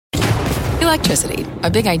Electricity, a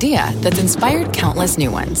big idea that's inspired countless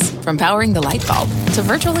new ones. From powering the light bulb to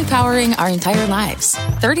virtually powering our entire lives.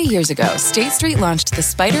 30 years ago, State Street launched the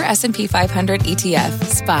SPDR S&P 500 ETF,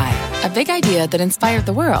 SPY. A big idea that inspired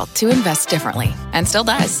the world to invest differently. And still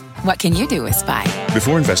does. What can you do with SPY?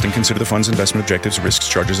 Before investing, consider the fund's investment objectives, risks,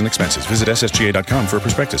 charges, and expenses. Visit ssga.com for a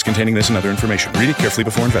prospectus containing this and other information. Read it carefully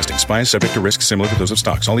before investing. SPY is subject to risks similar to those of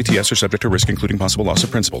stocks. All ETFs are subject to risk, including possible loss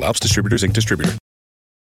of principal. Alps Distributors, Inc. Distributor.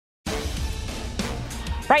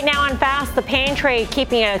 Right now on Fast, the pain trade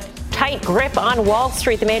keeping a tight grip on Wall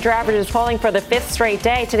Street. The major average is falling for the fifth straight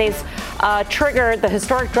day. Today's trigger, the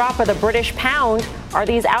historic drop of the British pound. Are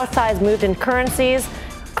these outsized moves in currencies,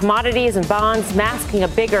 commodities, and bonds masking a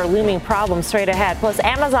bigger looming problem straight ahead? Plus,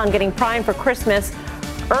 Amazon getting primed for Christmas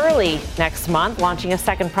early next month, launching a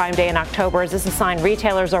second Prime Day in October. Is this a sign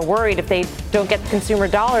retailers are worried if they don't get consumer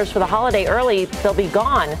dollars for the holiday early, they'll be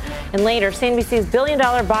gone? And later, CNBC's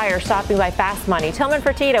billion-dollar buyer stopping by Fast Money. Tillman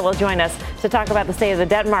Fertitta will join us to talk about the state of the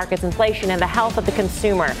debt markets, inflation, and the health of the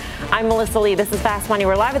consumer. I'm Melissa Lee. This is Fast Money.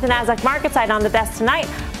 We're live at the NASDAQ market site. On the desk tonight,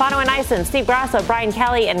 Bonawyn Eison, Steve Grasso, Brian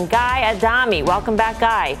Kelly, and Guy Adami. Welcome back,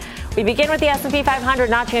 Guy. We begin with the S&P 500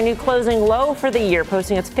 notching a new closing low for the year,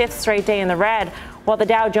 posting its fifth straight day in the red, while the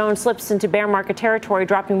Dow Jones slips into bear market territory,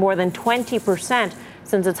 dropping more than 20%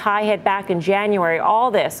 since its high hit back in January.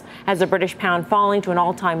 All this as the British pound falling to an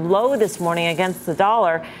all-time low this morning against the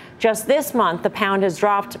dollar. Just this month, the pound has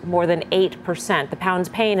dropped more than 8%. The pound's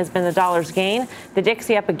pain has been the dollar's gain. The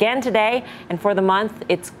Dixie up again today, and for the month,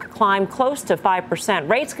 it's climbed close to 5%.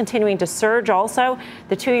 Rates continuing to surge also.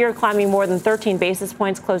 The 2-year climbing more than 13 basis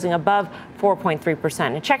points, closing above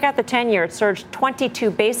 4.3%. And check out the 10-year. It surged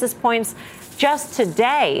 22 basis points just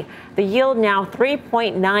today. The yield now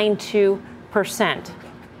 3.92%.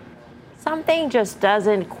 Something just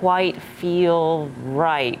doesn't quite feel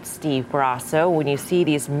right, Steve Grasso, when you see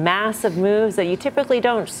these massive moves that you typically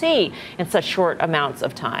don't see in such short amounts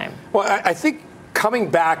of time. Well, I think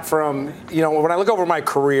coming back from, when I look over my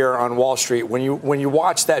career on Wall Street, when you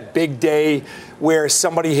watch that big day where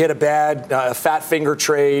somebody hit a fat finger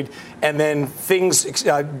trade, and then things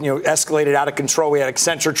escalated out of control. We had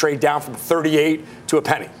Accenture trade down from 38 to a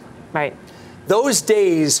penny. Right. Those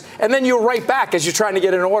days, and then you're right back as you're trying to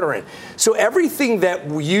get an order in. So everything that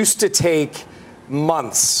used to take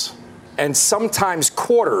months and sometimes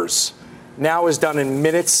quarters now is done in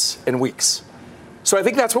minutes and weeks. So I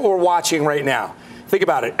think that's what we're watching right now. Think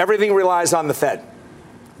about it. Everything relies on the Fed.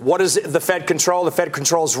 What does the Fed control? The Fed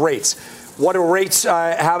controls rates. What do rates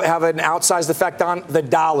have an outsized effect on? The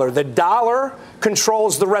dollar. The dollar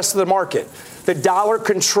controls the rest of the market. The dollar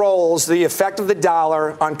controls the effect of the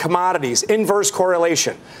dollar on commodities. Inverse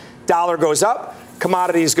correlation. Dollar goes up,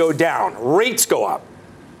 commodities go down. Rates go up,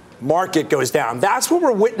 market goes down. That's what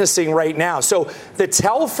we're witnessing right now. So the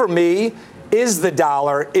tell for me is the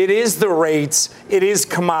dollar. It is the rates. It is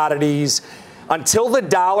commodities. Until the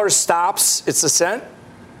dollar stops its ascent,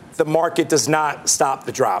 the market does not stop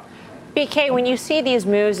the drop. BK, when you see these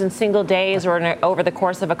moves in single days or over the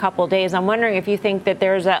course of a couple of days, I'm wondering if you think that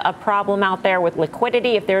there's a problem out there with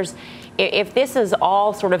liquidity, if this is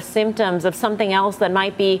all sort of symptoms of something else that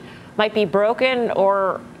might be broken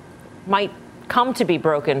or might come to be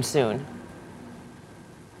broken soon.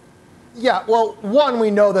 Yeah, well, one,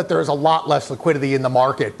 we know that there's a lot less liquidity in the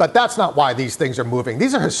market, but that's not why these things are moving.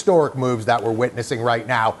 These are historic moves that we're witnessing right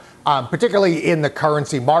now, particularly in the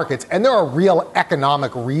currency markets, and there are real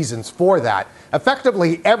economic reasons for that.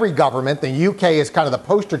 Effectively, every government, the UK is kind of the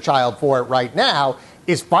poster child for it right now,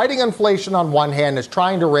 is fighting inflation on one hand, is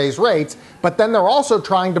trying to raise rates, but then they're also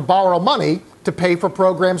trying to borrow money to pay for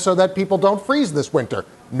programs so that people don't freeze this winter.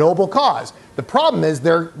 Noble cause. The problem is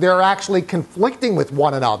they're actually conflicting with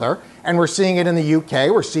one another, and we're seeing it in the UK,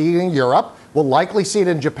 we're seeing it in Europe, we'll likely see it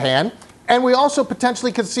in Japan, and we also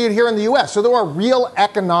potentially could see it here in the US. So there are real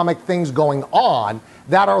economic things going on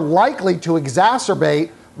that are likely to exacerbate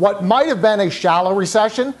what might have been a shallow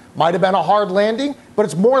recession, might have been a hard landing, but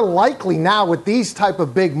it's more likely now with these type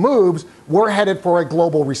of big moves, we're headed for a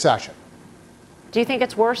global recession. Do you think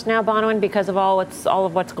it's worse now, Bonawyn, because of all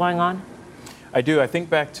of what's going on? I do. I think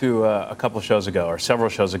back to a couple shows ago or several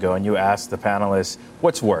shows ago, and you asked the panelists,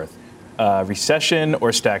 what's worse, recession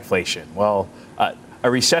or stagflation? Well, a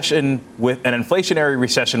recession with an inflationary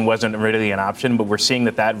recession wasn't really an option, but we're seeing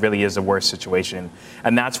that really is the worst situation.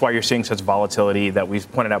 And that's why you're seeing such volatility that we've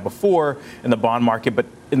pointed out before in the bond market, but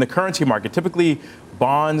in the currency market. Typically,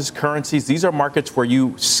 bonds, currencies, these are markets where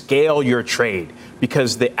you scale your trade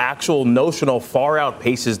because the actual notional far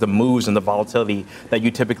outpaces the moves and the volatility that you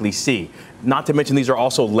typically see. Not to mention these are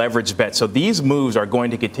also leveraged bets. So these moves are going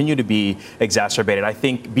to continue to be exacerbated. I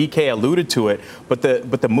think BK alluded to it, but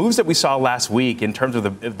the moves that we saw last week in terms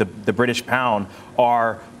of the British pound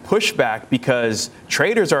are pushback because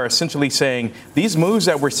traders are essentially saying these moves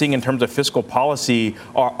that we're seeing in terms of fiscal policy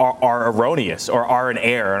are erroneous or are in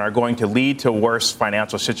error and are going to lead to worse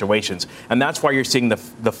financial situations. And that's why you're seeing the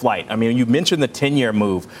flight. I mean, you mentioned the 10-year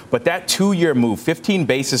move, but that 2-year move, 15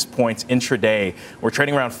 basis points intraday, we're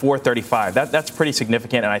trading around 435. That's pretty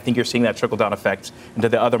significant, and I think you're seeing that trickle-down effect into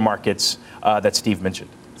the other markets that Steve mentioned.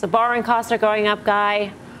 So borrowing costs are going up,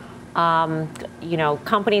 Guy.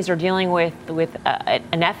 Companies are dealing with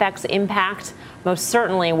an FX impact, most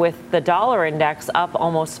certainly with the dollar index up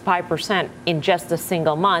almost 5% in just a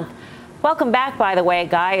single month. Welcome back, by the way,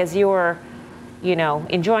 Guy, as you were,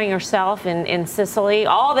 enjoying yourself in Sicily.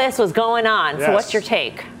 All this was going on. Yes. So what's your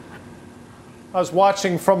take? I was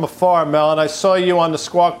watching from afar, Mel, and I saw you on the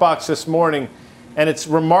Squawk Box this morning. And it's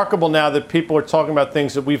remarkable now that people are talking about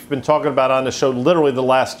things that we've been talking about on the show literally the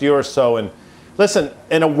last year or so. And listen,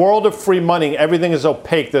 in a world of free money, everything is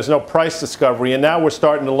opaque. There's no price discovery. And now we're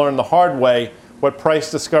starting to learn the hard way what price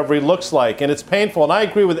discovery looks like. And it's painful. And I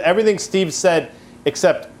agree with everything Steve said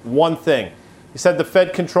except one thing. He said the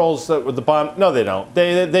Fed controls the bond. No, they don't.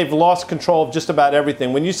 They've lost control of just about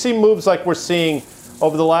everything. When you see moves like we're seeing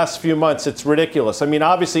over the last few months, it's ridiculous. I mean,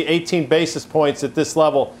 obviously, 18 basis points at this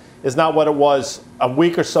level is not what it was a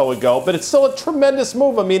week or so ago. But it's still a tremendous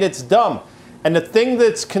move. I mean, it's dumb. And the thing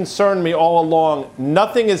that's concerned me all along,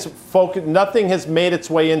 nothing has made its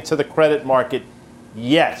way into the credit market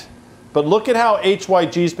yet. But look at how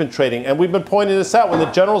HYG's been trading. And we've been pointing this out. When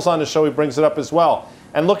the general's on the show, he brings it up as well.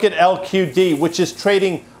 And look at LQD, which is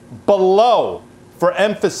trading below, for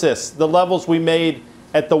emphasis, the levels we made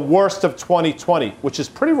at the worst of 2020, which is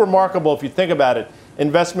pretty remarkable if you think about it.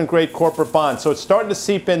 Investment-grade corporate bonds. So it's starting to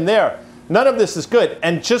seep in there. None of this is good.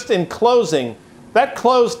 And just in closing, that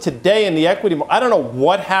closed today in the equity market. I don't know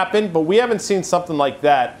what happened, but we haven't seen something like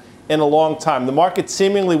that in a long time. The market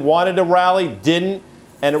seemingly wanted to rally, didn't,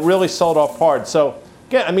 and it really sold off hard. So,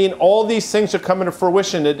 again, I mean, all these things are coming to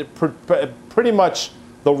fruition at pretty much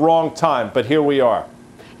the wrong time, but here we are.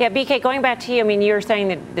 Yeah, BK, going back to you, I mean, you're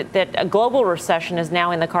saying that a global recession is now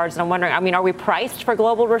in the cards, and I'm wondering, I mean, are we priced for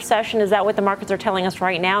global recession? Is that what the markets are telling us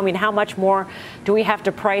right now? I mean, how much more do we have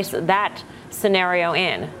to price that scenario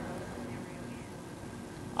in?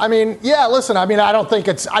 I mean, yeah, listen, I mean, I don't think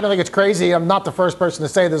it's crazy. I'm not the first person to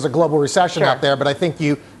say there's a global recession out there, but I think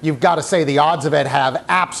you've got to say the odds of it have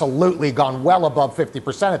absolutely gone well above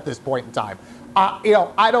 50% at this point in time.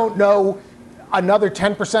 I don't know, another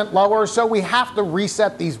 10% lower or so, we have to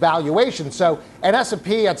reset these valuations. So an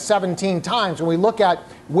S&P at 17 times, when we look at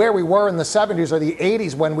where we were in the 70s or the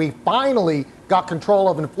 80s when we finally got control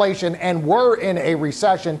of inflation and were in a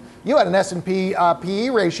recession, you had an S&P PE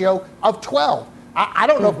ratio of 12. I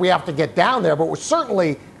don't know if we have to get down there, but we're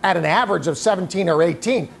certainly at an average of 17 or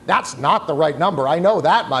 18. That's not the right number. I know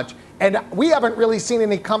that much. And we haven't really seen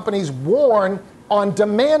any companies warn on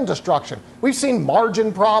demand destruction. We've seen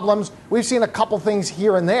margin problems. We've seen a couple things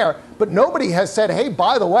here and there, but nobody has said, hey,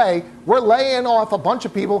 by the way, we're laying off a bunch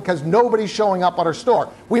of people because nobody's showing up at our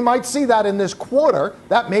store. We might see that in this quarter.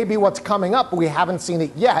 That may be what's coming up, but we haven't seen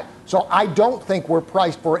it yet. So I don't think we're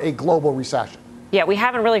priced for a global recession. Yeah, we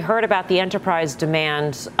haven't really heard about the enterprise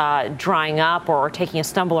demand drying up or taking a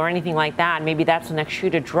stumble or anything like that. Maybe that's the next shoe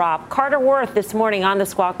to drop. Carter Worth this morning on the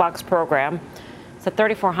Squawk Box program. It's at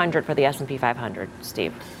 3,400 for the S&P 500.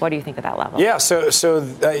 Steve, what do you think of that level? Yeah,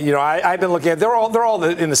 I've been looking at, they're all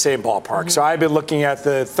in the same ballpark. Mm-hmm. So I've been looking at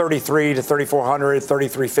the 33 to 3,400,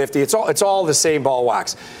 3,350. It's all the same ball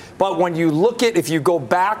wax. But when you look at, if you go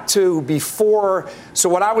back to before, so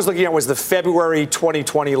what I was looking at was the February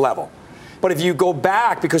 2020 level. But if you go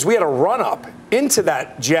back, because we had a run up into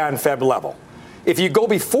that Jan-Feb level, if you go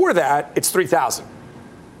before that, it's 3,000.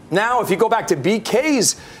 Now, if you go back to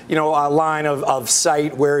BK's, line of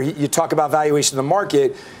sight where you talk about valuation of the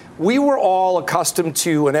market, we were all accustomed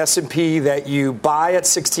to an S&P that you buy at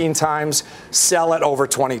 16 times, sell at over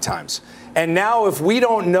 20 times. And now, if we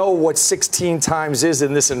don't know what 16 times is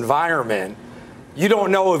in this environment, you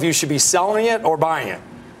don't know if you should be selling it or buying it.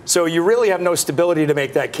 So you really have no stability to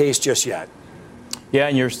make that case just yet. Yeah,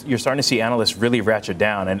 and you're starting to see analysts really ratchet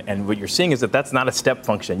down. And what you're seeing is that that's not a step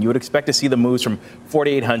function. You would expect to see the moves from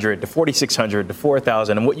 4,800 to 4,600 to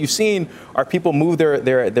 4,000. And what you've seen are people move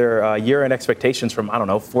their year-end expectations from,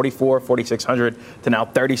 44, 4,600 to now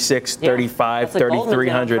 36, 35,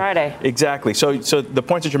 3,300. Exactly. So the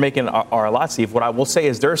points that you're making are a lot, Steve. What I will say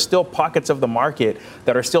is there are still pockets of the market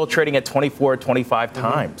that are still trading at 24, 25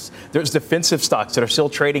 times. There's defensive stocks that are still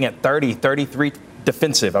trading at 30, 33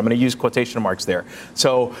 defensive. I'm going to use quotation marks there.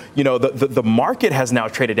 So, the market has now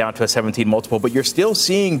traded down to a 17 multiple, but you're still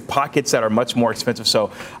seeing pockets that are much more expensive.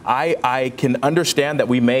 So I can understand that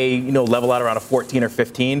we may, level out around a 14 or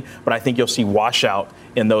 15, but I think you'll see washout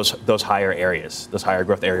in those higher areas, those higher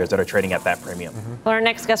growth areas that are trading at that premium. Well, our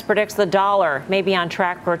next guest predicts the dollar may be on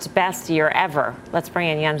track for its best year ever. Let's bring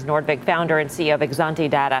in Jens Nordvik, founder and CEO of Exante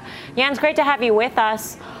Data. Jens, great to have you with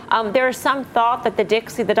us. There is some thought that the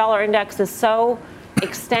DXY, the dollar index, is so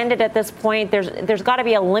extended at this point. There's got to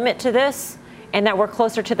be a limit to this, and that we're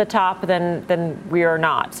closer to the top than we are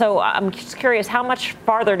not. So I'm just curious, how much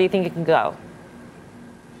farther do you think it can go?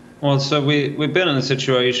 Well, so we've been in a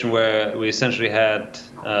situation where we essentially had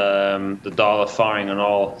the dollar firing on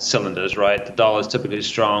all cylinders, right? The dollar is typically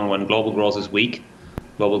strong when global growth is weak.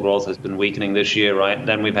 Global growth has been weakening this year, right?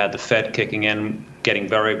 Then we've had the Fed kicking in, getting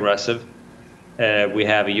very aggressive. We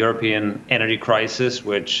have a European energy crisis,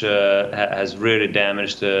 which has really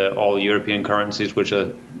damaged all European currencies, which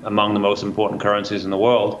are among the most important currencies in the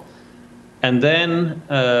world. And then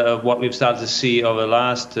what we've started to see over the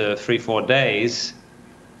last 3-4 days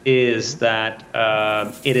is that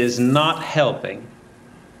it is not helping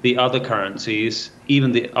the other currencies,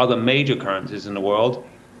 even the other major currencies in the world,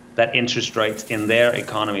 that interest rates in their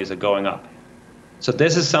economies are going up. So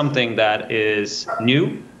this is something that is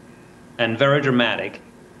new and very dramatic.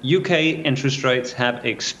 UK interest rates have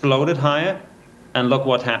exploded higher, and look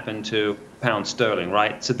what happened to pound sterling,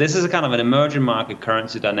 right? So this is a kind of an emerging market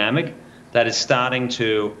currency dynamic that is starting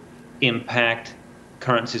to impact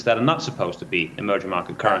currencies that are not supposed to be emerging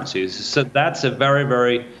market currencies. So that's a very,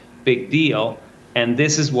 very big deal, and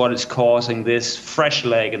this is what is causing this fresh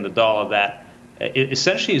leg in the dollar that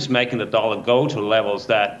essentially is making the dollar go to levels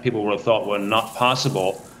that people would have thought were not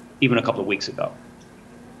possible even a couple of weeks ago.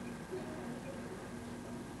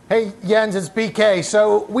 Hey, Jens, it's BK.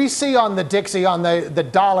 So we see on the DXY, on the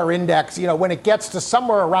dollar index, when it gets to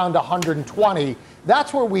somewhere around 120,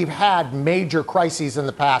 that's where we've had major crises in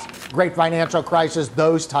the past, great financial crisis,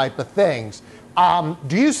 those type of things.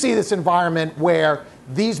 Do you see this environment where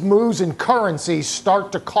these moves in currencies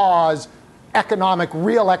start to cause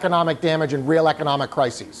real economic damage and real economic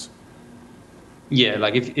crises? Yeah,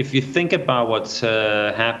 like if you think about what's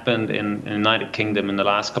happened in the United Kingdom in the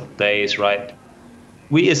last couple of days, right?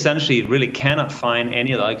 We essentially really cannot find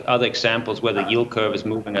any other examples where the yield curve is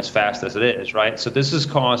moving as fast as it is, right? So this is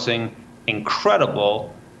causing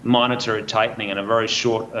incredible monetary tightening in a very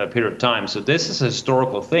short period of time. So this is a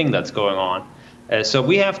historical thing that's going on. So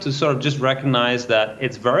we have to sort of just recognize that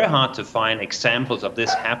it's very hard to find examples of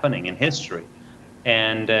this happening in history.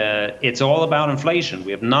 And it's all about inflation.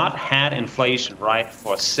 We have not had inflation, right,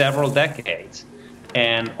 for several decades.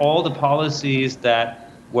 And all the policies that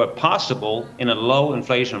were possible in a low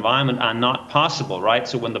inflation environment are not possible, right?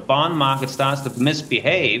 So when the bond market starts to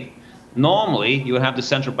misbehave, normally you would have the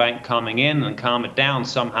central bank coming in and calm it down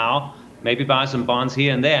somehow, maybe buy some bonds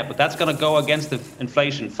here and there, but that's going to go against the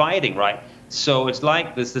inflation fighting, right? So it's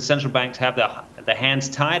like the central banks have the hands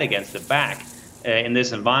tied against the back in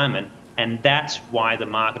this environment, and that's why the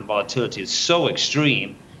market volatility is so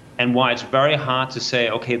extreme and why it's very hard to say,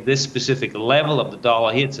 okay, this specific level of the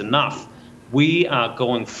dollar here, it's enough. We are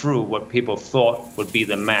going through what people thought would be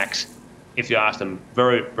the max, if you ask them,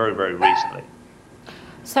 very, very, very recently.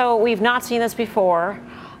 So we've not seen this before.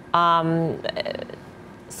 So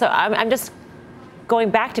I'm just going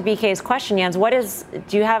back to BK's question, Jens.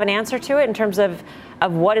 Do you have an answer to it in terms of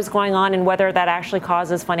what is going on and whether that actually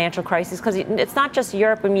causes financial crises? Because it's not just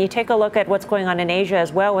Europe. I mean, you take a look at what's going on in Asia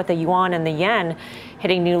as well, with the yuan and the yen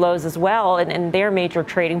hitting new lows as well, and their major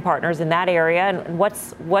trading partners in that area. And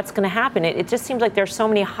what's going to happen? It just seems like there's so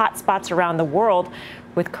many hot spots around the world,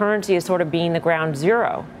 with currency as sort of being the ground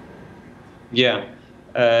zero. Yeah.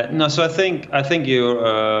 No, so I think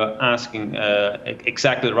you're asking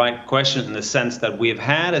exactly the right question, in the sense that we've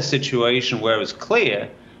had a situation where it was clear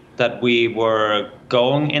that we were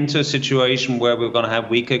going into a situation where we were going to have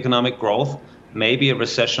weak economic growth, maybe a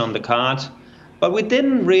recession on the cards, but we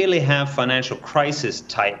didn't really have financial crisis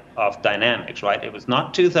type of dynamics, right? It was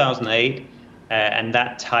not 2008 and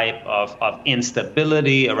that type of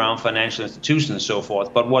instability around financial institutions and so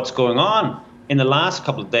forth. But what's going on in the last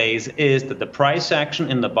couple of days is that the price action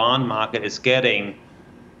in the bond market is getting,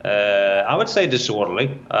 I would say,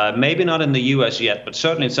 disorderly. Maybe not in the US yet, but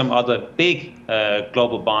certainly in some other big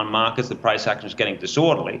global bond markets, the price action is getting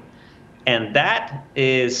disorderly. And that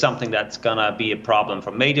is something that's going to be a problem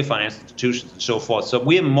for major financial institutions and so forth. So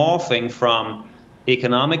we're morphing from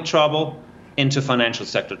economic trouble into financial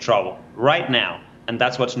sector trouble right now. And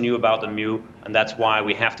that's what's new about the MU. And that's why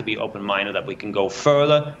we have to be open-minded that we can go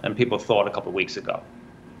further than people thought a couple of weeks ago.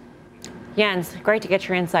 Jens, great to get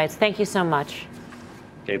your insights. Thank you so much.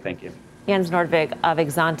 Okay, thank you. Jens Nordvig of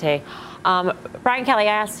Exante. Brian Kelly,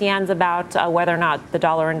 I asked Jens about whether or not the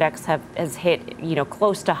dollar index has hit,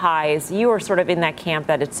 close to highs. You are sort of in that camp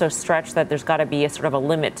that it's so stretched that there's got to be a sort of a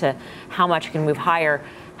limit to how much it can move higher.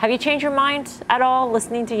 Have you changed your mind at all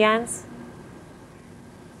listening to Jens?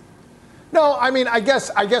 No, I mean, I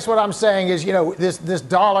guess what I'm saying is, this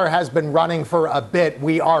dollar has been running for a bit.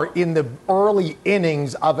 We are in the early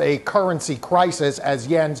innings of a currency crisis, as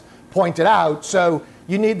Jens pointed out. So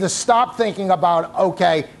you need to stop thinking about,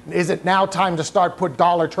 okay, is it now time to start put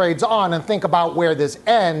dollar trades on and think about where this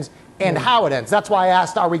ends and how it ends. That's why I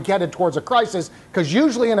asked, are we headed towards a crisis? Because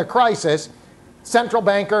usually in a crisis, central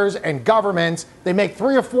bankers and governments, they make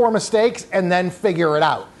 3 or 4 mistakes and then figure it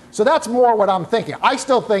out. So that's more what I'm thinking. I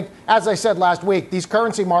still think, as I said last week, these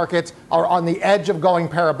currency markets are on the edge of going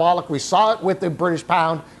parabolic. We saw it with the British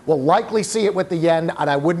pound. We'll likely see it with the yen, and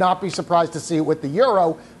I would not be surprised to see it with the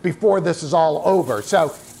euro before this is all over.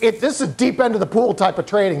 So this is deep end of the pool type of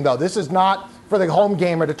trading, though. This is not for the home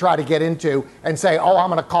gamer to try to get into and say, oh, I'm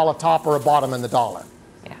going to call a top or a bottom in the dollar.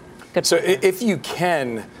 Yeah. Good. So if you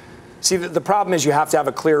can, see, the problem is you have to have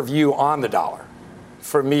a clear view on the dollar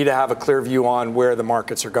for me to have a clear view on where the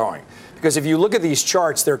markets are going. Because if you look at these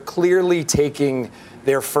charts, they're clearly taking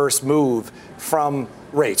their first move from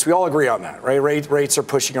rates. We all agree on that, right? Rates are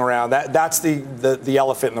pushing around. That's the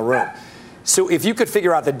elephant in the room. So if you could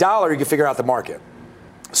figure out the dollar, you could figure out the market.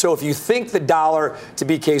 So if you think the dollar, to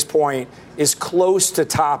BK's point, is close to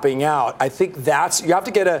topping out, I think you have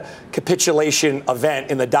to get a capitulation event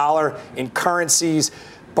in the dollar, in currencies.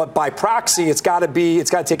 But by proxy, it's got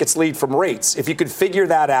to take its lead from rates. If you could figure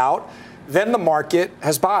that out, then the market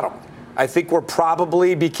has bottomed. I think we're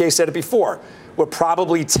probably, BK said it before, we're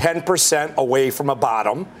probably 10% away from a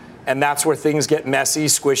bottom, and that's where things get messy,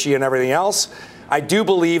 squishy, and everything else. I do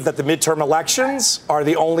believe that the midterm elections are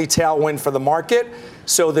the only tailwind for the market,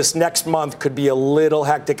 so this next month could be a little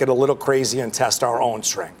hectic and a little crazy and test our own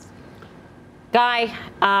strength. Guy,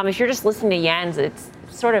 if you're just listening to Jens, it's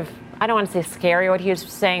sort of, I don't want to say scary what he was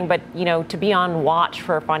saying, but, to be on watch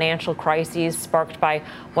for financial crises sparked by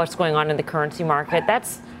what's going on in the currency market,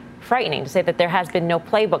 that's frightening to say that there has been no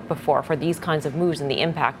playbook before for these kinds of moves and the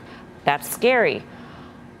impact. That's scary.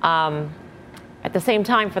 At the same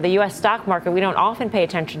time, for the U.S. stock market, we don't often pay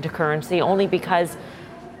attention to currency only because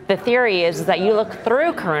the theory is that you look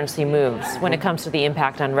through currency moves when it comes to the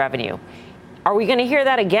impact on revenue. Are we going to hear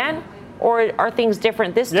that again, or are things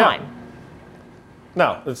different this time?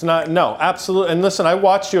 No, it's not. No, absolutely. And listen, I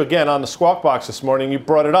watched you again on the Squawk Box this morning. You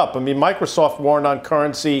brought it up. I mean, Microsoft warned on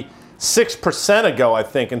currency 6% ago, I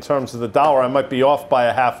think, in terms of the dollar. I might be off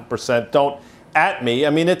by 0.5%. Don't at me. I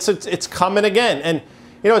mean, it's coming again. And,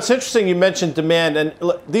 it's interesting you mentioned demand. And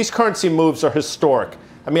these currency moves are historic.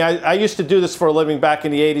 I mean, I used to do this for a living back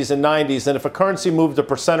in the 80s and 90s. And if a currency moved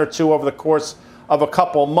 1% or 2% over the course of a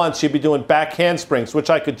couple of months, you'd be doing back handsprings, which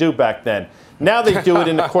I could do back then. Now they do it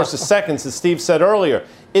in the course of seconds, as Steve said earlier.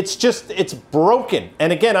 It's broken.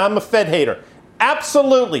 And again, I'm a Fed hater.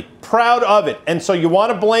 Absolutely proud of it. And so you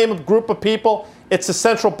want to blame a group of people? It's the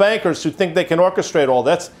central bankers who think they can orchestrate all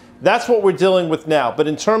that. That's what we're dealing with now. But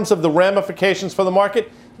in terms of the ramifications for the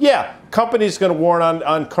market, yeah, companies going to warn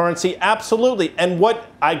on currency. Absolutely. And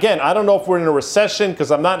I don't know if we're in a recession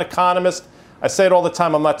because I'm not an economist. I say it all the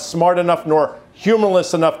time. I'm not smart enough nor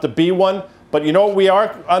humorless enough to be one. But you know what we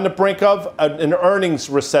are on the brink of? An earnings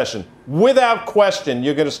recession. Without question,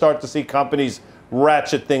 you're going to start to see companies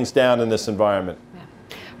ratchet things down in this environment.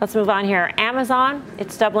 Let's move on here. Amazon,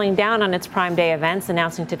 it's doubling down on its Prime Day events,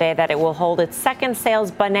 announcing today that it will hold its second sales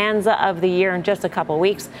bonanza of the year in just a couple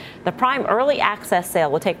weeks. The Prime Early Access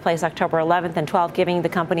sale will take place October 11th and 12th, giving the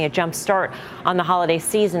company a jump start on the holiday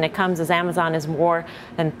season. It comes as Amazon is more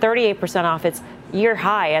than 38% off its year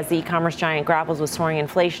high as the e-commerce giant grapples with soaring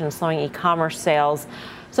inflation and slowing e-commerce sales.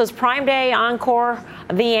 So is Prime Day Encore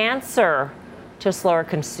the answer to a slower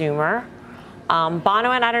consumer?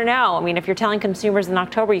 Bonawyn, I don't know. I mean, if you're telling consumers in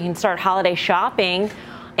October you can start holiday shopping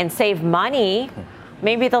and save money,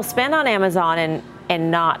 maybe they'll spend on Amazon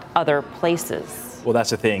and not other places. Well,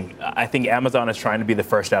 that's the thing. I think Amazon is trying to be the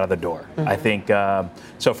first out of the door. I think,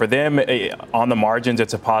 so for them, on the margins,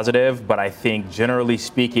 it's a positive. But I think, generally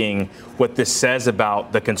speaking, what this says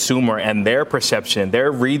about the consumer and their perception,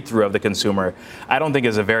 their read-through of the consumer, I don't think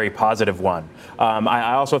is a very positive one.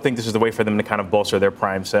 I also think this is the way for them to kind of bolster their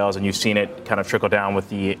Prime sales. And you've seen it kind of trickle down with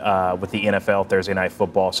the NFL Thursday Night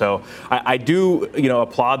Football. So I do,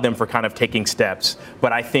 applaud them for kind of taking steps.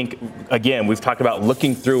 But I think, again, we've talked about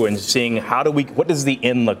looking through and seeing what does the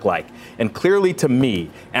end look like? And clearly to me,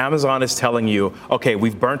 Amazon is telling you, okay,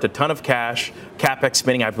 we've burnt a ton of cash. CapEx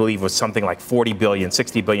spending, I believe, was something like $40 billion,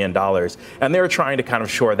 $60 billion. And they're trying to kind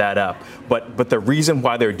of shore that up. But the reason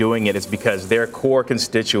why they're doing it is because their core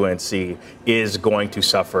constituency is going to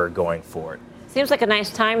suffer going forward. Seems like a nice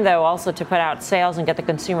time, though, also to put out sales and get the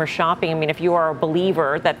consumer shopping. I mean, if you are a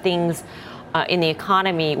believer that things in the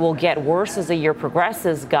economy will get worse as the year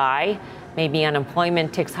progresses, Guy, maybe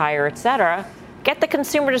unemployment ticks higher, et cetera, get the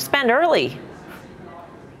consumer to spend early.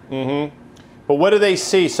 But what do they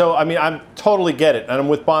see? So, I mean, I totally get it, and I'm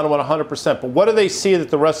with Bonawyn 100%. But what do they see that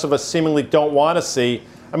the rest of us seemingly don't want to see?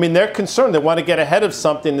 I mean, they're concerned. They want to get ahead of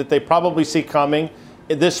something that they probably see coming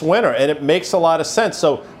this winter, and it makes a lot of sense.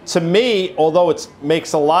 So, to me, although it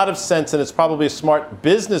makes a lot of sense and it's probably a smart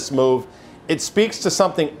business move, it speaks to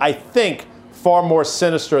something, I think, far more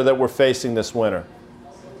sinister that we're facing this winter.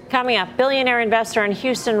 Coming up, billionaire investor and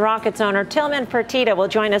Houston Rockets owner Tillman Fertitta will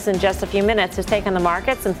join us in just a few minutes to take on the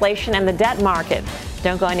markets, inflation, and the debt market.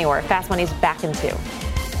 Don't go anywhere. Fast Money's back in 2.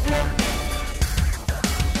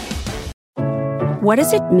 What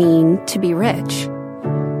does it mean to be rich?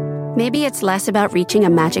 Maybe it's less about reaching a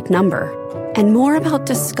magic number and more about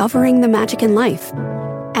discovering the magic in life.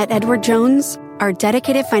 At Edward Jones, our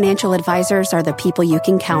dedicated financial advisors are the people you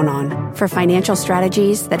can count on for financial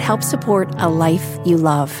strategies that help support a life you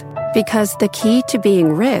love. Because the key to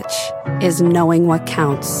being rich is knowing what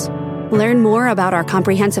counts. Learn more about our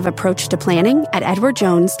comprehensive approach to planning at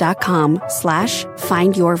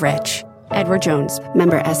edwardjones.com/findyourrich. Edward Jones,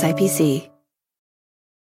 member SIPC.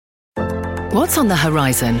 What's on the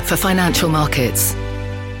horizon for financial markets?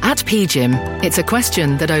 At PGIM, it's a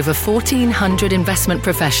question that over 1,400 investment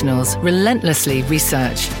professionals relentlessly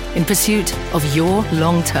research in pursuit of your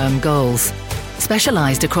long-term goals.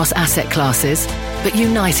 Specialized across asset classes, but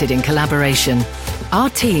united in collaboration, our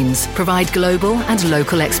teams provide global and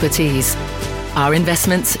local expertise. Our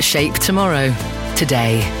investments shape tomorrow,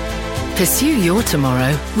 today. Pursue your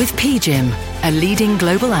tomorrow with PGIM, a leading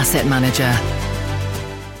global asset manager.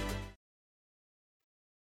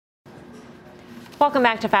 Welcome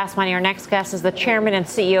back to Fast Money. Our next guest is the chairman and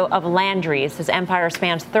CEO of Landry's. His empire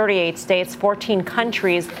spans 38 states, 14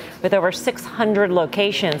 countries, with over 600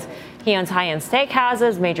 locations. He owns high-end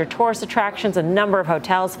steakhouses, major tourist attractions, a number of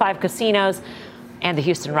hotels, 5 casinos, and the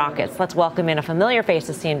Houston Rockets. Let's welcome in a familiar face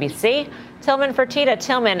to CNBC, Tillman Fertitta.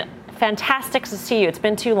 Tillman, fantastic to see you. It's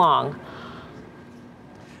been too long.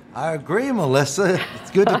 I agree, Melissa.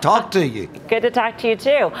 It's good to talk to you. Good to talk to you,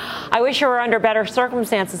 too. I wish you were under better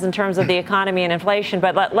circumstances in terms of the economy and inflation,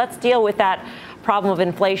 but let's deal with that problem of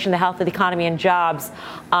inflation, the health of the economy and jobs,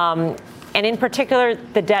 and in particular,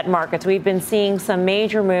 the debt markets. We've been seeing some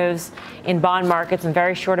major moves in bond markets in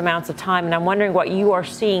very short amounts of time, and I'm wondering what you are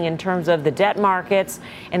seeing in terms of the debt markets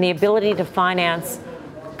and the ability to finance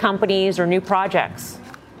companies or new projects.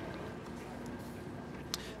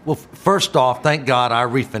 Well, first off, thank God I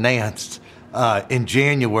refinanced in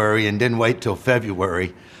January and didn't wait till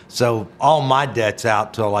February. So all my debt's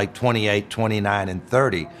out till like 28, 29, and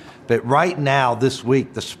 30. But right now, this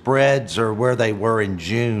week, the spreads are where they were in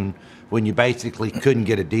June when you basically couldn't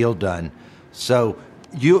get a deal done. So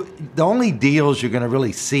the only deals you're going to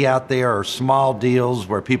really see out there are small deals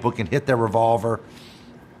where people can hit their revolver,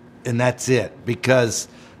 and that's it. Because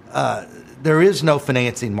there is no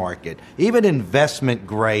financing market. Even investment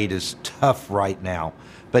grade is tough right now.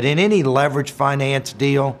 But in any leverage finance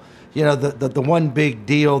deal, the one big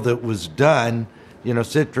deal that was done,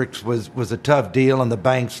 Citrix was a tough deal, and the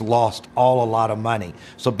banks lost a lot of money.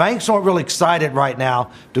 So banks aren't really excited right now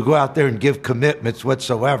to go out there and give commitments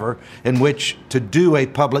whatsoever, in which to do a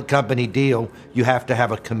public company deal, you have to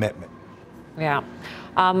have a commitment. Yeah.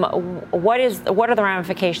 What are the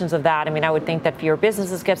ramifications of that? I mean, I would think that fewer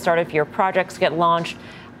businesses get started, fewer projects get launched.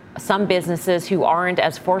 Some businesses who aren't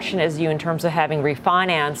as fortunate as you in terms of having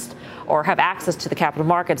refinanced or have access to the capital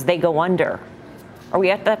markets, they go under. Are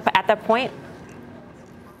we at that point?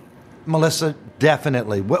 Melissa,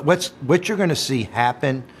 definitely. What you're going to see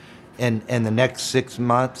happen in the next 6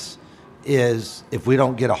 months is, if we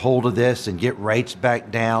don't get a hold of this and get rates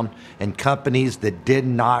back down, and companies that did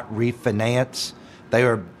not refinance, they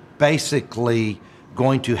are basically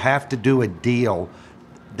going to have to do a deal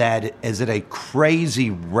that is at a crazy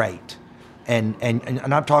rate. And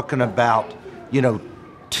I'm talking about,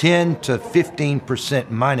 10 to 15%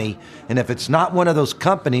 money. And if it's not one of those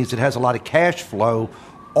companies that has a lot of cash flow,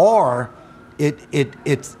 or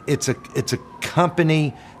it's a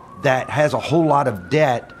company that has a whole lot of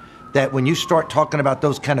debt, that when you start talking about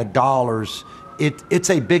those kind of dollars, it's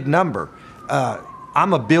a big number.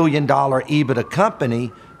 I'm $1 billion EBITDA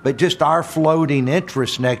company, but just our floating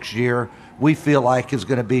interest next year, we feel like is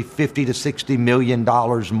going to be $50 to $60 million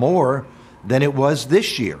more than it was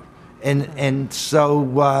this year. And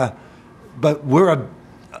so, but we're,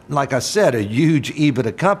 like I said, a huge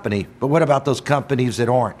EBITDA company. But what about those companies that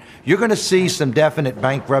aren't? You're going to see some definite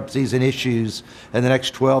bankruptcies and issues in the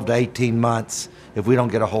next 12 to 18 months if we don't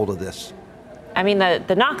get a hold of this. I mean,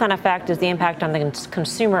 the knock-on effect is the impact on the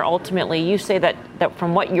consumer. Ultimately, you say that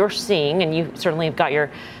from what you're seeing, and you certainly have got your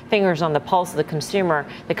fingers on the pulse of the consumer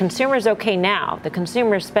is okay now. The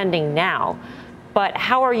consumer is spending now. But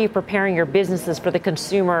how are you preparing your businesses for the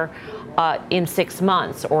consumer in 6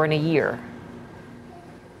 months or in a year?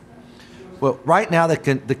 Well, right now the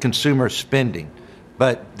consumer is spending.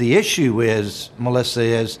 But the issue is, Melissa,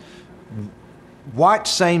 is watch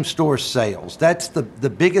same-store sales. That's the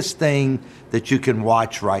biggest thing that you can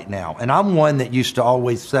watch right now. And I'm one that used to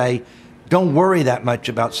always say, don't worry that much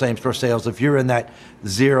about same-store sales if you're in that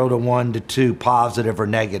 0 to 1 to 2 positive or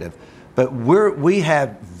negative. But we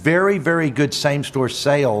have very, very good same-store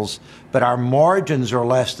sales, but our margins are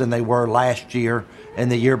less than they were last year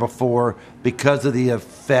and the year before because of the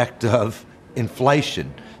effect of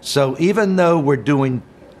inflation. So even though we're doing,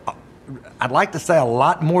 I'd like to say, a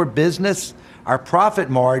lot more business, our profit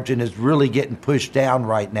margin is really getting pushed down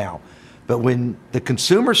right now. But when the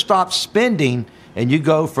consumer stops spending and you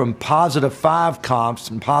go from positive 5 comps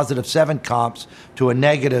and positive 7 comps to a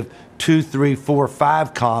negative 2, 3, 4,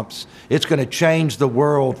 5 comps, it's going to change the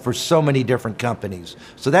world for so many different companies.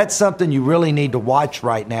 So that's something you really need to watch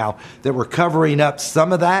right now, that we're covering up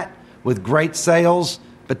some of that with great sales,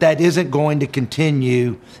 but that isn't going to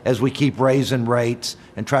continue as we keep raising rates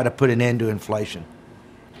and try to put an end to inflation.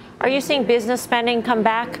 Are you seeing business spending come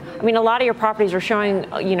back? I mean, a lot of your properties are showing,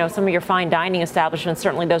 some of your fine dining establishments,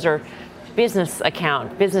 certainly those are business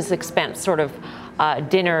expense, sort of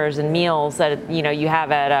dinners and meals that, you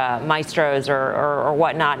have at Maestro's or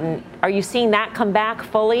whatnot. And are you seeing that come back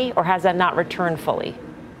fully, or has that not returned fully?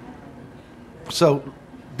 So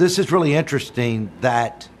this is really interesting,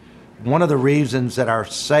 that one of the reasons that our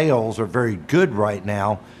sales are very good right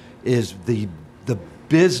now is the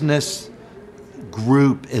business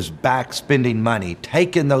group is back spending money,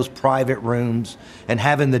 taking those private rooms and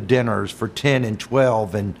having the dinners for 10 and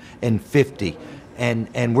 12 and 50.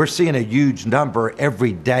 And we're seeing a huge number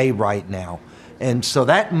every day right now. And so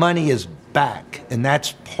that money is back, and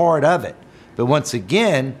that's part of it. But once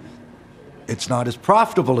again, it's not as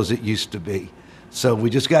profitable as it used to be. So we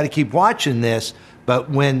just got to keep watching this. But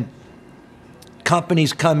when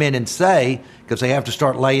companies come in and say, because they have to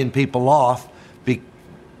start laying people off,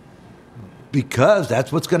 because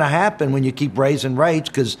that's what's going to happen when you keep raising rates,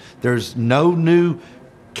 because there's no new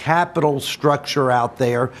capital structure out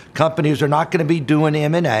there. Companies are not going to be doing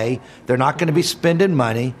M&A. They're not going to be spending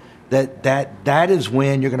money. That is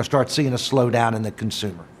when you're going to start seeing a slowdown in the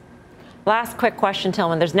consumer. Last quick question,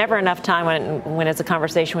 Tillman. There's never enough time when it's a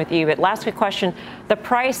conversation with you, but last quick question. The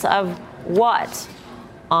price of what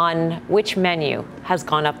on which menu has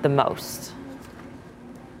gone up the most?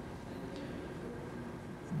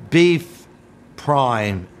 Beef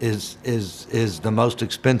prime is the most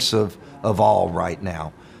expensive of all right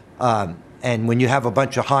now. And when you have a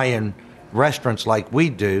bunch of high-end restaurants like we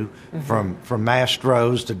do, from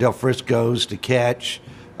Mastro's to Del Frisco's to Catch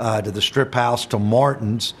to the Strip House to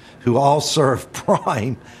Martin's, who all serve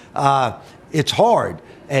prime, it's hard.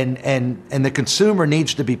 And the consumer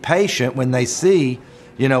needs to be patient when they see,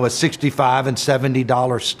 a $65 and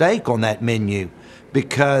 $70 steak on that menu,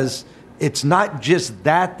 because it's not just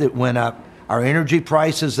that went up. Our energy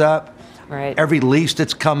price is up. Right. Every lease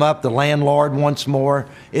that's come up, the landlord wants more.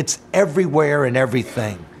 It's everywhere and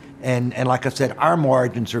everything. And like I said, our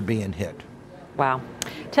margins are being hit. Wow.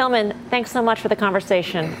 Tillman, thanks so much for the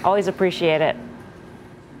conversation. Always appreciate it.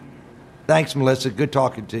 Thanks, Melissa. Good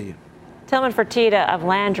talking to you. Tillman Fertitta of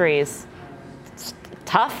Landry's. It's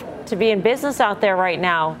tough to be in business out there right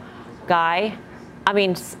now, Guy. I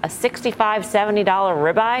mean, a $65, $70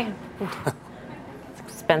 ribeye?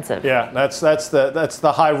 Expensive. Yeah, that's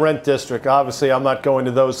the high rent district. Obviously, I'm not going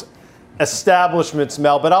to those establishments,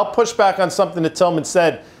 Mel, but I'll push back on something that Tillman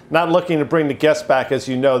said. Not looking to bring the guest back, as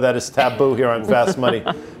you know, that is taboo here on Fast Money.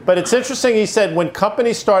 But it's interesting, he said, when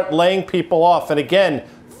companies start laying people off, and again,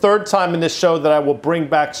 third time in this show that I will bring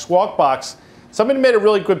back Squawk Box, somebody made a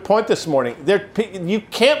really good point this morning. You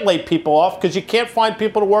can't lay people off because you can't find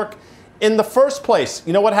people to work in the first place.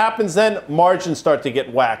 You know what happens then? Margins start to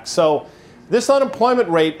get whacked. So this unemployment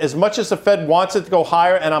rate, as much as the Fed wants it to go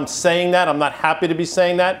higher, and I'm saying that, I'm not happy to be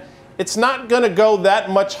saying that, it's not going to go that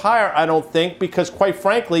much higher, I don't think, because quite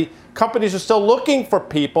frankly, companies are still looking for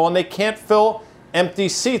people and they can't fill empty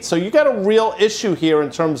seats. So you got a real issue here in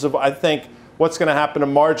terms of, I think, what's going to happen to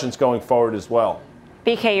margins going forward as well.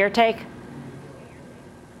 BK, your take?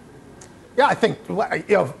 Yeah, I think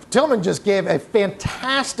Tillman just gave a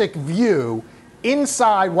fantastic view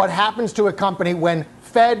inside what happens to a company when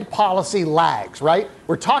Fed policy lags, right?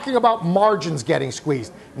 We're talking about margins getting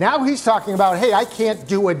squeezed. Now he's talking about, hey, I can't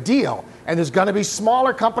do a deal. And there's going to be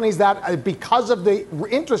smaller companies that, because of the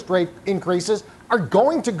interest rate increases, are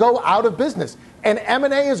going to go out of business. And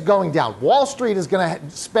M&A is going down. Wall Street is going to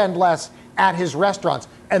spend less at his restaurants.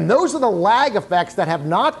 And those are the lag effects that have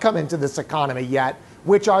not come into this economy yet,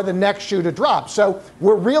 which are the next shoe to drop. So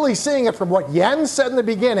we're really seeing it from what Jens said in the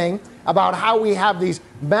beginning about how we have these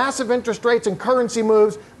massive interest rates and currency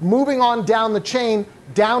moves moving on down the chain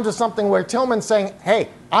down to something where Tillman's saying, hey,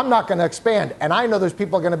 I'm not going to expand. And I know there's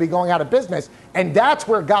people going to be going out of business. And that's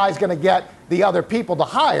where Guy's going to get the other people to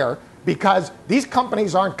hire because these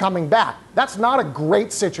companies aren't coming back. That's not a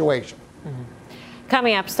great situation. Mm-hmm.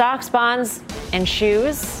 Coming up, stocks, bonds, and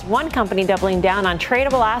shoes. One company doubling down on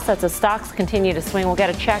tradable assets as stocks continue to swing. We'll get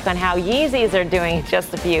a check on how Yeezys are doing in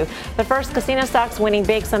just a few. But first, casino stocks winning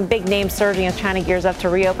big. Some big names surging as China gears up to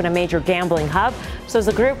reopen a major gambling hub. So is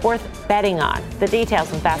a group worth betting on? The details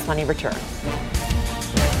when Fast Money returns.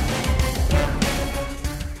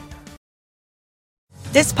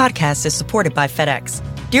 This podcast is supported by FedEx.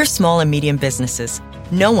 Dear small and medium businesses,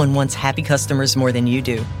 no one wants happy customers more than you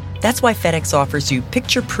do. That's why FedEx offers you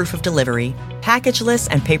picture proof of delivery, packageless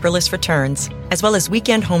and paperless returns, as well as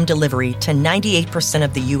weekend home delivery to 98%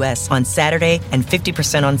 of the U.S. on Saturday and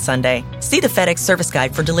 50% on Sunday. See the FedEx service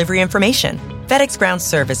guide for delivery information. FedEx Ground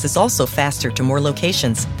service is also faster to more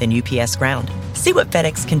locations than UPS Ground. See what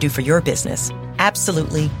FedEx can do for your business.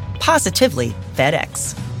 Absolutely, positively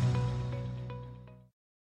FedEx.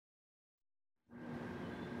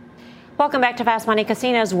 Welcome back to Fast Money.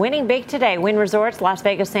 Casinos winning big today. Wynn Resorts, Las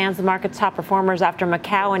Vegas Sands, the market's top performers after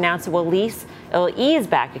Macau announced it will ease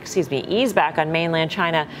back on mainland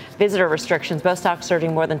China visitor restrictions. Both stocks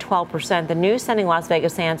surging more than 12%. The news sending Las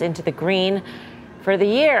Vegas Sands into the green for the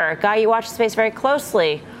year. Guy, you watch the space very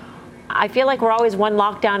closely. I feel like we're always one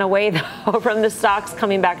lockdown away, though, from the stocks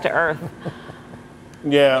coming back to earth.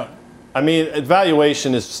 Yeah. I mean,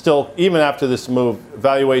 valuation is still, even after this move,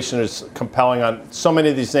 valuation is compelling on so many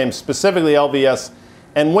of these names, specifically LVS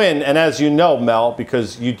and Wynn. And as you know, Mel,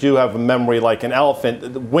 because you do have a memory like an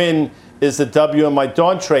elephant, Wynn is the W in my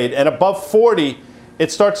dawn trade. And above 40,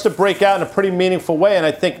 it starts to break out in a pretty meaningful way. And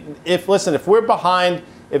I think, if we're behind,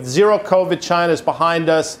 if zero COVID China is behind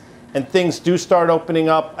us and things do start opening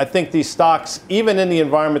up, I think these stocks, even in the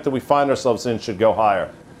environment that we find ourselves in, should go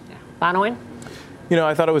higher. Yeah. Bonawyn? You know,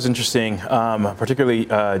 I thought it was interesting, particularly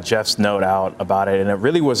Jeff's note out about it. And it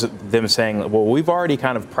really was them saying, well, we've already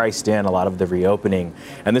kind of priced in a lot of the reopening.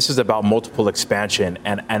 And this is about multiple expansion.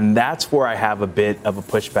 And that's where I have a bit of a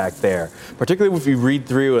pushback there, particularly if you read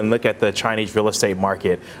through and look at the Chinese real estate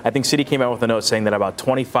market. I think Citi came out with a note saying that about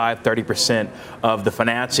 25-30% of the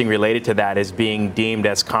financing related to that is being deemed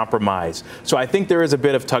as compromised. So I think there is a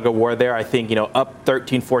bit of tug of war there. I think, up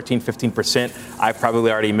 13, 14, 15%, I probably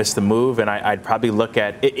already missed the move. And I'd probably look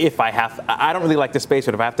at, I don't really like the space,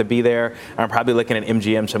 but if I have to be there, I'm probably looking at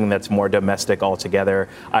MGM, something that's more domestic altogether.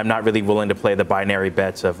 I'm not really willing to play the binary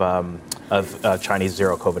bets of Chinese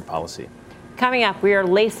zero COVID policy. Coming up, we are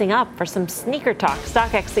lacing up for some sneaker talk.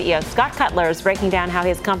 StockX CEO Scott Cutler is breaking down how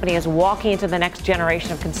his company is walking into the next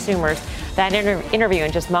generation of consumers. That interview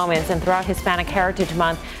in just moments. And throughout Hispanic Heritage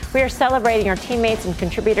Month, we are celebrating our teammates and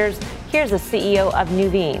contributors. Here's the CEO of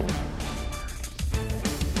Nuveen.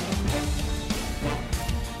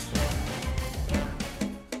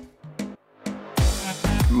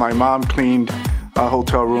 My mom cleaned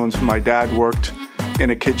hotel rooms. My dad worked in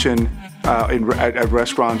a kitchen at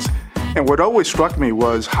restaurants. And what always struck me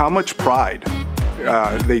was how much pride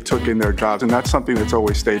they took in their jobs. And that's something that's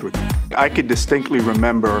always stayed with me. I could distinctly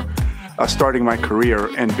remember starting my career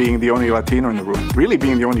and being the only Latino in the room, really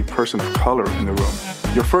being the only person of color in the room.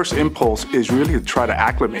 Your first impulse is really to try to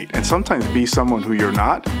acclimate and sometimes be someone who you're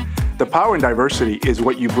not. The power and diversity is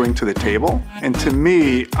what you bring to the table. And to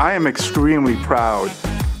me, I am extremely proud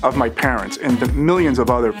of my parents and the millions of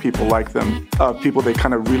other people like them, people that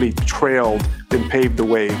kind of really trailed and paved the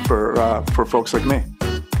way for folks like me.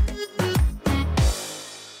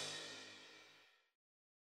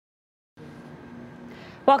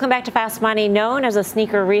 Welcome back to Fast Money. Known as a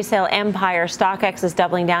sneaker resale empire, StockX is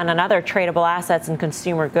doubling down on other tradable assets and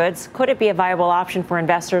consumer goods. Could it be a viable option for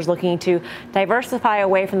investors looking to diversify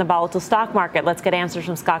away from the volatile stock market? Let's get answers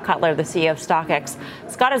from Scott Cutler, the CEO of StockX.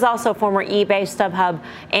 Scott is also former eBay, StubHub,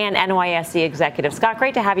 and NYSE executive. Scott,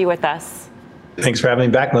 great to have you with us. Thanks for having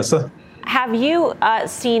me back, Melissa. Have you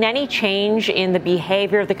seen any change in the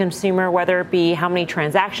behavior of the consumer, whether it be how many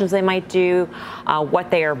transactions they might do,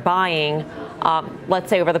 what they are buying, let's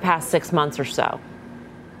say over the past 6 months or so?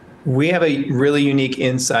 We have a really unique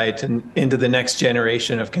insight into the next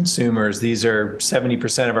generation of consumers. These are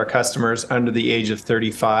 70% of our customers under the age of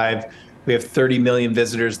 35. We have 30 million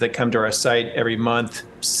visitors that come to our site every month,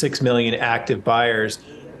 6 million active buyers.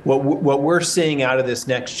 What we're seeing out of this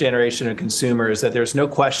next generation of consumers is that there's no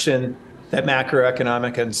question that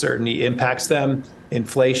macroeconomic uncertainty impacts them.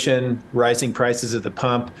 Inflation, rising prices at the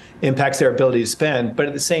pump impacts their ability to spend. But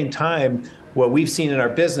at the same time, what we've seen in our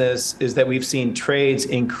business is that we've seen trades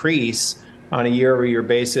increase on a year-over-year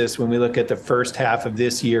basis when we look at the first half of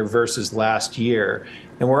this year versus last year.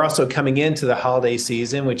 And we're also coming into the holiday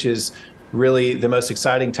season, which is really the most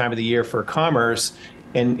exciting time of the year for commerce.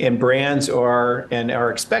 And brands are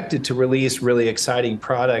expected to release really exciting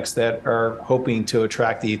products that are hoping to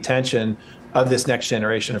attract the attention of this next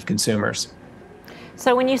generation of consumers.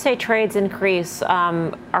 So when you say trades increase,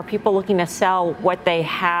 are people looking to sell what they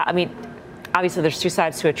have? I mean, obviously there's two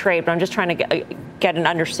sides to a trade, but I'm just trying to get an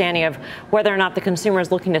understanding of whether or not the consumer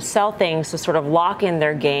is looking to sell things to sort of lock in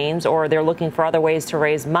their gains, or they're looking for other ways to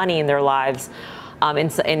raise money in their lives.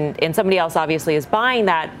 And somebody else obviously is buying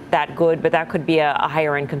that good, but that could be a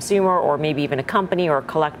higher end consumer, or maybe even a company or a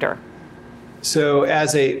collector. So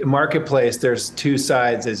as a marketplace, there's two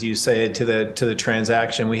sides, as you say, to the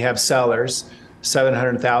transaction. We have sellers,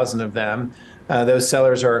 700,000 of them. Those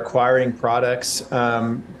sellers are acquiring products,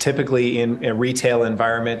 typically in a retail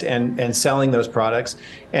environment, and selling those products.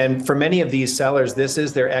 And for many of these sellers, this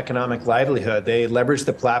is their economic livelihood. They leverage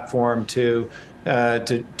the platform to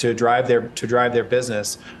drive their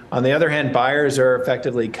business. On the other hand, buyers are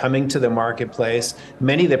effectively coming to the marketplace.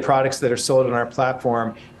 Many of the products that are sold on our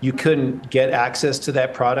platform, you couldn't get access to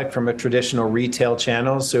that product from a traditional retail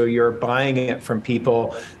channel, so you're buying it from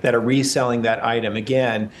people that are reselling that item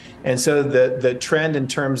again. And so the trend in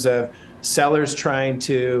terms of sellers trying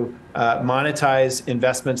to monetize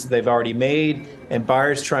investments that they've already made, and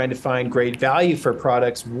buyers trying to find great value for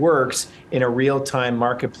products works in a real-time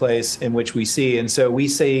marketplace in which we see. And so we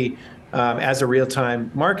see, as a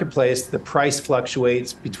real-time marketplace, the price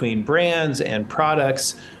fluctuates between brands and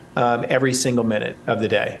products every single minute of the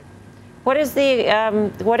day. What is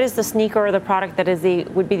the sneaker or the product that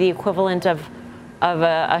would be the equivalent of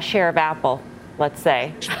a share of Apple, let's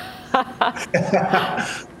say?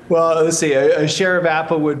 Well, let's see. A share of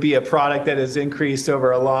Apple would be a product that has increased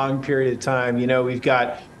over a long period of time. You know, we've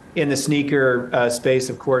got in the sneaker space,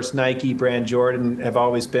 of course, Nike, Brand Jordan have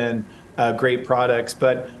always been great products.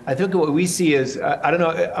 But I think what we see is, I don't know,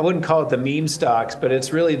 I wouldn't call it the meme stocks, but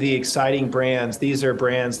it's really the exciting brands. These are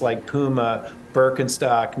brands like Puma,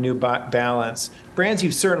 Birkenstock, New Balance, brands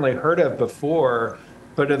you've certainly heard of before,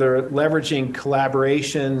 but they're leveraging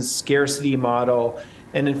collaborations, scarcity model.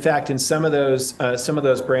 And in fact, in some of those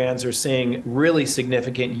brands are seeing really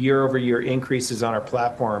significant year-over-year increases on our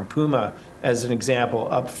platform. Puma, as an example,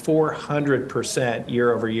 up 400%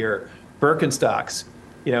 year-over-year. Birkenstocks,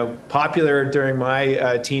 you know, popular during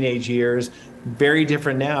my teenage years, very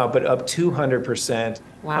different now, but up 200%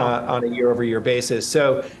 on a year-over-year basis.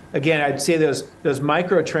 So again, I'd say those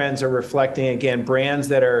micro trends are reflecting, again, brands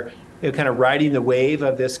that are kind of riding the wave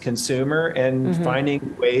of this consumer and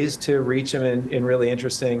finding ways to reach them in really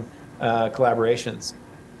interesting collaborations.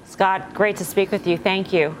 Scott, great to speak with you.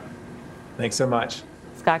 Thank you. Thanks so much.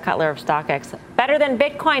 Scott Cutler of StockX. Better than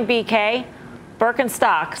Bitcoin, BK.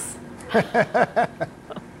 Birkenstocks.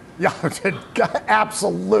 Yeah,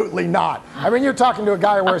 absolutely not. I mean, you're talking to a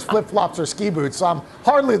guy who wears flip-flops or ski boots, so I'm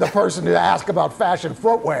hardly the person to ask about fashion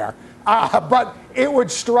footwear. But it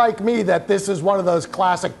would strike me that this is one of those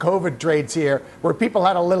classic COVID trades here where people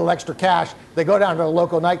had a little extra cash. They go down to the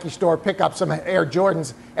local Nike store, pick up some Air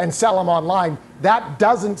Jordans and sell them online. That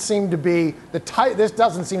doesn't seem to be this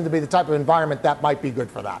doesn't seem to be the type of environment that might be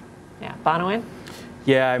good for that. Yeah. Bonawyn?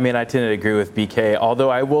 Yeah, I mean, I tend to agree with BK. Although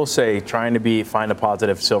I will say, trying to find a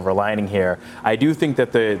positive silver lining here, I do think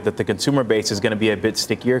that the consumer base is going to be a bit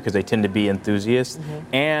stickier because they tend to be enthusiasts.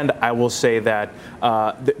 Mm-hmm. And I will say that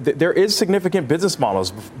there is significant business models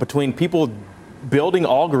between people building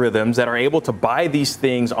algorithms that are able to buy these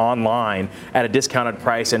things online at a discounted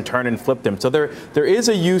price and turn and flip them. So there is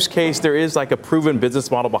a use case. There is like a proven business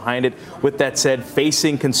model behind it. With that said,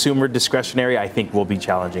 facing consumer discretionary, I think will be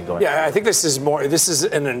challenging going forward. I think this is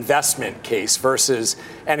an investment case versus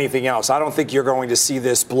anything else. I don't think you're going to see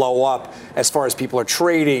this blow up as far as people are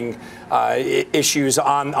trading issues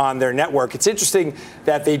on their network. It's interesting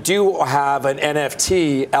that they do have an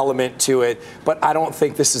NFT element to it, but I don't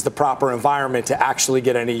think this is the proper environment to actually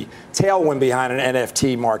get any tailwind behind an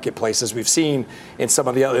NFT marketplace, as we've seen in some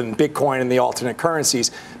of the other, in Bitcoin and the alternate currencies.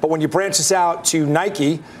 But when you branch this out to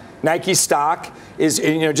Nike stock is,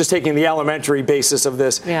 just taking the elementary basis of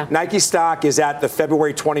this, Nike stock is at the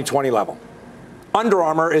February 2020 level. Under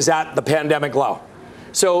Armour is at the pandemic low.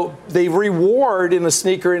 So the reward in the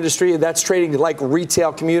sneaker industry, that's trading like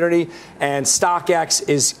retail community, and StockX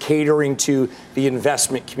is catering to the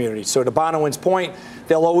investment community. So to Bonawyn's point,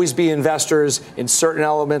 there'll always be investors in certain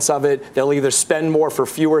elements of it. They'll either spend more for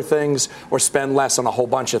fewer things or spend less on a whole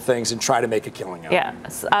bunch of things and try to make a killing out of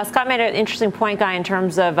it. Yeah, Scott made an interesting point, Guy, in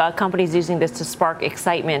terms of companies using this to spark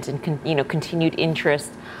excitement and continued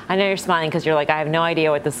interest. I know you're smiling because you're like, I have no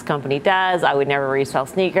idea what this company does. I would never resell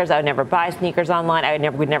sneakers. I would never buy sneakers online. I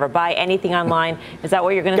would never buy anything online. Is that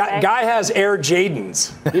what you're going to say? Guy has Air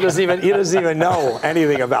Jadens. He doesn't even know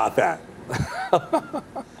anything about that.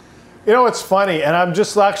 You know, it's funny, and I'm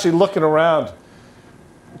just actually looking around.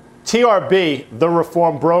 TRB, the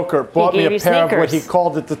reform broker, bought me a pair of what he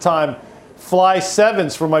called at the time Fly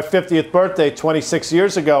 7s for my 50th birthday 26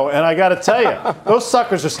 years ago. And I got to tell you, those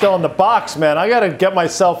suckers are still in the box, man. I got to get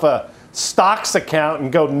myself a stocks account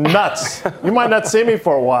and go nuts. You might not see me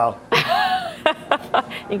for a while.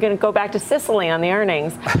 You're going to go back to Sicily on the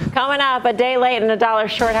earnings. Coming up, a day late and a dollar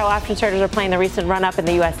short, how options traders are playing the recent run-up in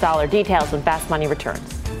the U.S. dollar. Details when Fast Money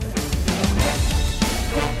returns.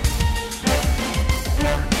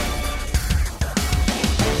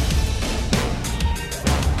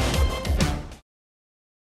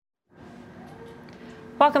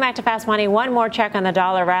 Welcome back to Fast Money. One more check on the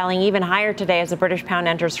dollar, rallying even higher today as the British pound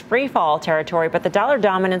enters free fall territory. But the dollar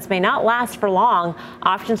dominance may not last for long.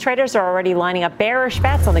 Options traders are already lining up bearish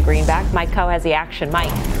bets on the greenback. Mike Coe has the action.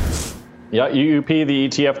 Mike. Yeah, UUP, the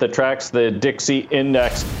ETF that tracks the Dixie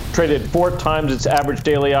Index, traded 4 times its average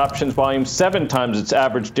daily options volume, 7 times its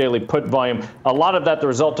average daily put volume. A lot of that the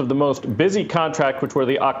result of the most busy contract, which were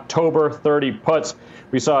the October 30 puts.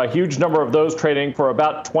 We saw a huge number of those trading for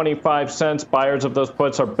about 25 cents. Buyers of those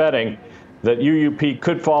puts are betting that UUP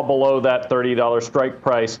could fall below that $30 strike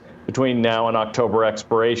price between now and October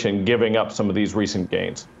expiration, giving up some of these recent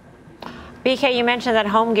gains. BK, you mentioned that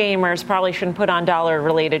home gamers probably shouldn't put on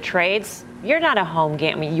dollar-related trades. You're not a home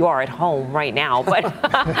gamer. I mean, you are at home right now, but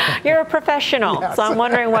you're a professional. Yes. So I'm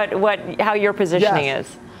wondering how your positioning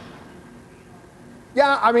is.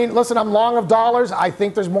 Yeah, I mean, listen, I'm long of dollars. I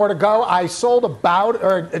think there's more to go. I sold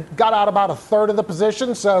got out about a third of the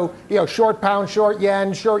position. So, short pound, short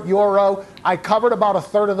yen, short euro. I covered about a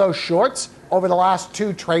third of those shorts over the last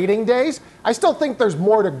 2 trading days. I still think there's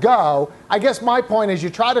more to go. I guess my point is you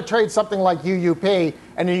try to trade something like UUP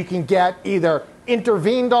and you can get either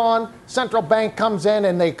intervened on, central bank comes in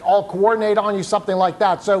and they all coordinate on you, something like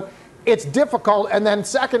that. So it's difficult. And then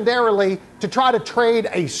secondarily, to try to trade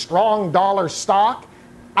a strong dollar stock,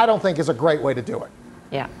 I don't think is a great way to do it.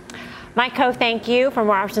 Yeah. Mike Coe, thank you. For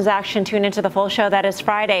more options action, tune into the full show. That is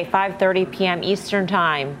Friday, 5:30 p.m. Eastern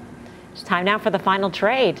time. It's time now for the final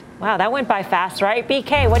trade. Wow, that went by fast, right?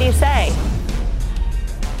 BK, what do you say?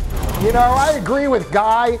 I agree with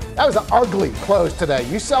Guy. That was an ugly close today.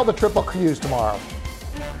 You sell the triple Qs tomorrow.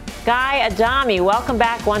 Guy Adami, welcome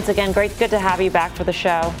back once again. Good to have you back for the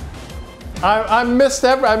show. I missed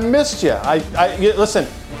you. Listen,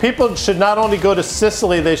 people should not only go to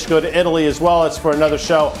Sicily, they should go to Italy as well. It's for another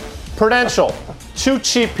show. Prudential, too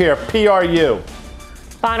cheap here, PRU.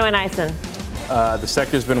 Bonawyn Eison. The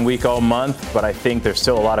sector's been weak all month, but I think there's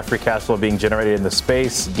still a lot of free cash flow being generated in the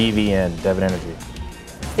space. DVN, Devon Energy.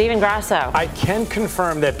 Steven Grasso. I can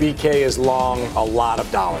confirm that BK is long a lot of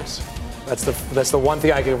dollars. That's the one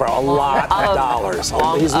thing I can confirm. A lot of dollars.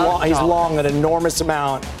 He's long an enormous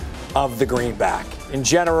amount of the greenback in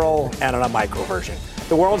general and on a micro version.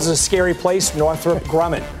 The world is a scary place. Northrop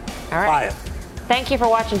Grumman. All right. Buy it. Thank you for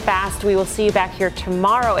watching Fast. We will see you back here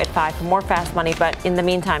tomorrow at 5 for more Fast Money. But in the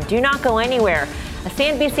meantime, do not go anywhere. A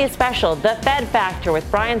CNBC special, The Fed Factor with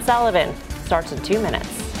Brian Sullivan, starts in 2 minutes.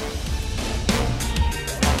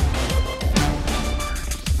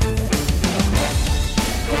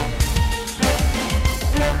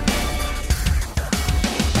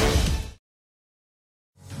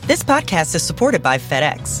 This podcast is supported by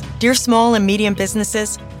FedEx. Dear small and medium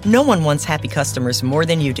businesses, no one wants happy customers more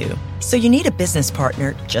than you do. So you need a business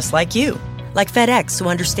partner just like you. Like FedEx, who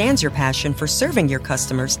understands your passion for serving your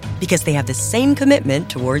customers because they have the same commitment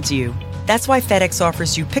towards you. That's why FedEx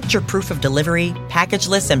offers you picture proof of delivery,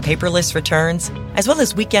 packageless and paperless returns, as well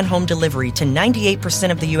as weekend home delivery to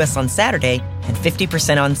 98% of the U.S. on Saturday and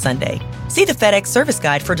 50% on Sunday. See the FedEx service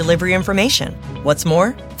guide for delivery information. What's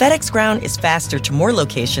more, FedEx Ground is faster to more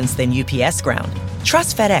locations than UPS Ground.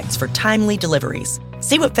 Trust FedEx for timely deliveries.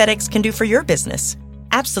 See what FedEx can do for your business.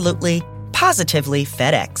 Absolutely, positively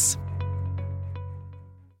FedEx.